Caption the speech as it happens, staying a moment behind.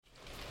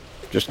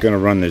Just going to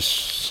run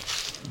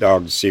this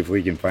dog to see if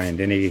we can find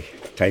any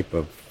type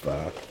of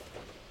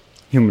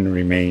human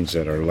remains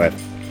that are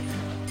left.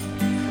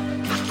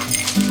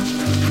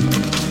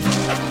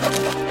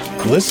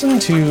 Listen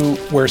to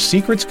Where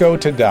Secrets Go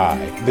to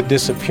Die, The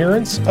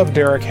Disappearance of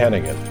Derek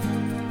Hennigan.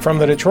 From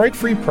the Detroit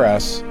Free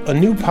Press, a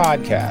new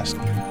podcast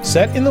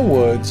set in the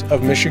woods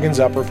of Michigan's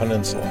Upper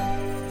Peninsula.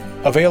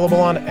 Available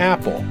on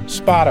Apple,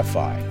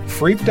 Spotify,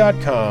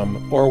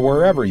 Freep.com, or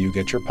wherever you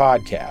get your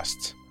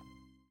podcasts.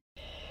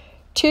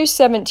 Two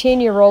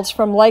 17-year-olds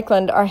from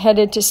Lakeland are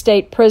headed to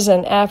state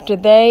prison after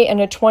they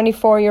and a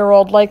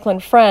 24-year-old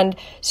Lakeland friend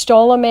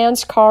stole a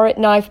man's car at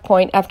knife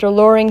point after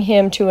luring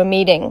him to a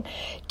meeting.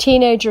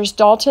 Teenagers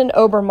Dalton,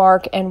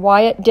 Obermark, and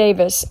Wyett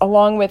Davis,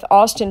 along with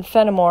Austin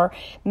Fenimore,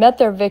 met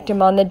their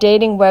victim on the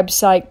dating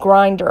website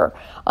Grindr.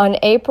 On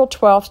April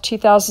 12,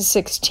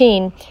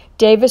 2016,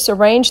 Davis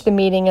arranged the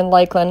meeting in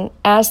Lakeland,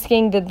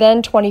 asking the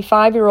then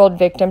 25-year-old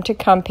victim to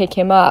come pick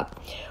him up.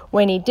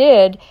 When he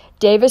did,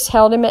 Davis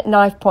held him at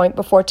knife point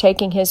before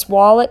taking his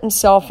wallet and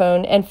cell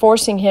phone and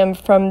forcing him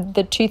from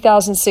the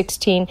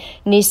 2016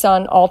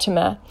 Nissan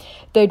Altima.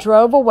 They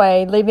drove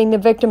away, leaving the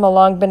victim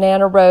along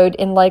Banana Road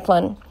in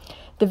Lakeland.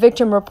 The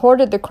victim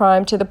reported the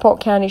crime to the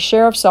Polk County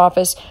Sheriff's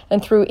Office,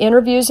 and through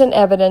interviews and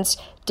evidence,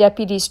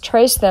 deputies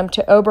traced them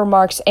to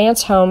Obermark's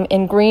aunt's home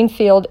in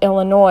Greenfield,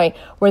 Illinois,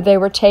 where they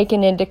were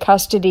taken into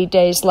custody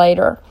days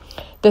later.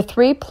 The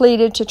three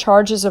pleaded to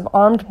charges of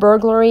armed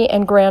burglary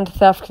and grand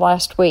theft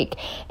last week.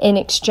 In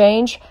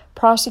exchange,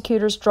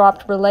 prosecutors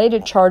dropped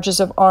related charges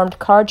of armed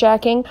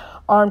carjacking,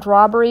 armed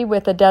robbery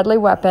with a deadly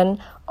weapon,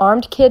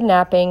 armed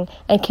kidnapping,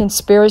 and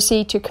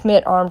conspiracy to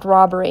commit armed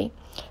robbery.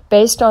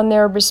 Based on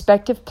their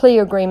respective plea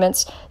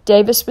agreements,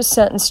 Davis was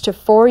sentenced to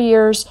 4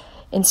 years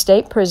in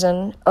state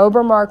prison,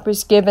 Obermark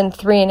was given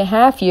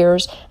 3.5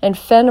 years, and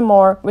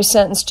Fenimore was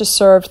sentenced to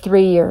serve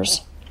 3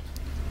 years.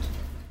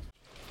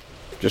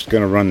 Just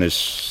going to run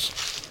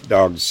this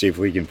dog to see if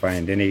we can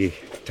find any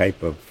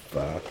type of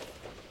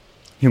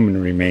human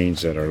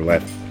remains that are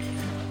left.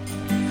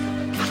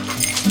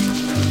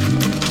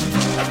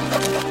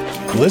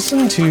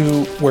 Listen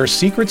to Where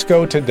Secrets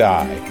Go to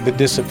Die, The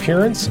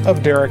Disappearance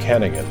of Derek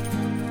Hennigan.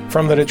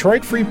 From the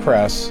Detroit Free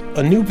Press,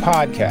 a new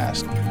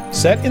podcast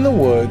set in the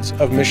woods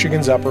of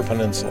Michigan's Upper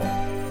Peninsula.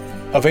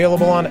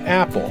 Available on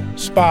Apple,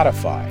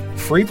 Spotify,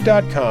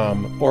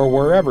 Freep.com, or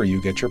wherever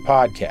you get your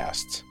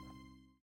podcasts.